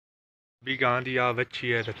भी गां दी आ वच्छी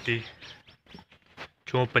है रत्ती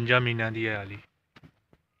 4-5 महीना दी है हाली।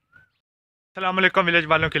 अस्सलाम वालेकुम विलेज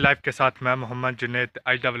वालों की लाइफ के साथ मैं मोहम्मद जुनेद।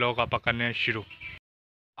 आज दा व्लॉग आप करने शुरू।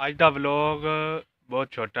 आज दा व्लॉग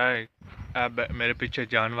बहुत छोटा है। अब मेरे पीछे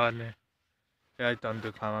जानवर ने आज तुम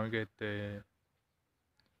दिखावांगे। ते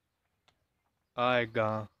आ एक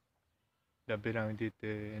गां डब्बे रंग दी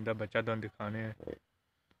ते इंदा बच्चा तुम दिखाने है।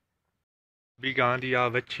 भी गां दी आ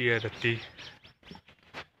वच्छी है रत्ती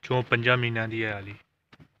 4-5 महीना दी है हाली।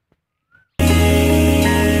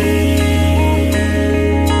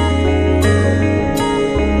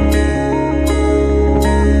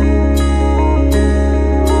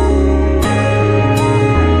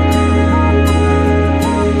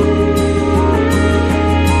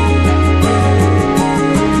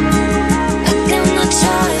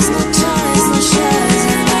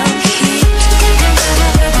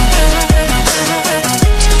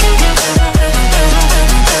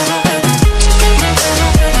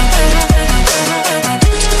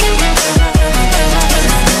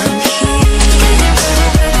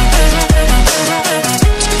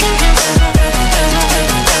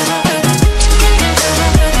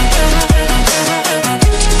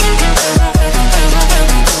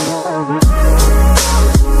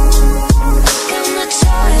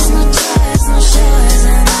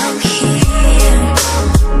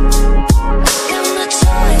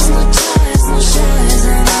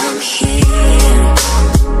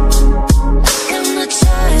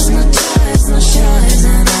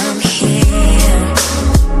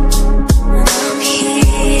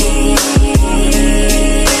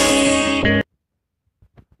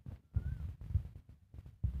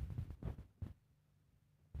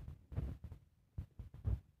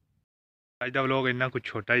 ਅੱਜ ਦਾ ਵਲੌਗ ਇੰਨਾ ਕੁਝ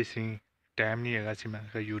ਛੋਟਾ ਹੀ ਸੀ, ਟਾਈਮ ਨਹੀਂ ਹੈਗਾ ਸੀ। ਮੈਂ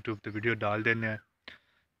ਕਿਹਾ YouTube ਤੇ ਵੀਡੀਓ ਡਾਲ ਦਿੰਦੇ ਆ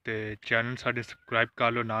ਤੇ ਚੈਨਲ ਸਾਡੇ ਸਬਸਕ੍ਰਾਈਬ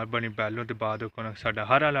ਕਰ ਲਓ, ਨਾਲ ਬਣੀ ਬੈਲ ਨੂੰ ਦਬਾ ਦਿਓ ਕੋਲ ਸਾਡਾ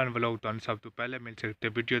ਹਰ ਆਲਾਨ ਵਲੌਗ ਤੁਹਾਨੂੰ ਸਭ ਤੋਂ ਪਹਿਲੇ ਮਿਲ ਸਕੇ। ਤੇ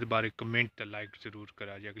ਵੀਡੀਓ ਦੇ ਬਾਰੇ ਕਮੈਂਟ ਤੇ ਲਾਈਕ ਜ਼ਰੂਰ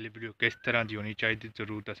ਕਰਾ ਜੀ। ਅਗਲੀ ਵੀਡੀਓ ਕਿਸ ਤਰ੍ਹਾਂ ਦੀ ਹੋਣੀ ਚਾਹੀਦੀ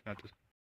ਜ਼ਰੂਰ ਦੱਸਣਾ ਤੁਸੀਂ।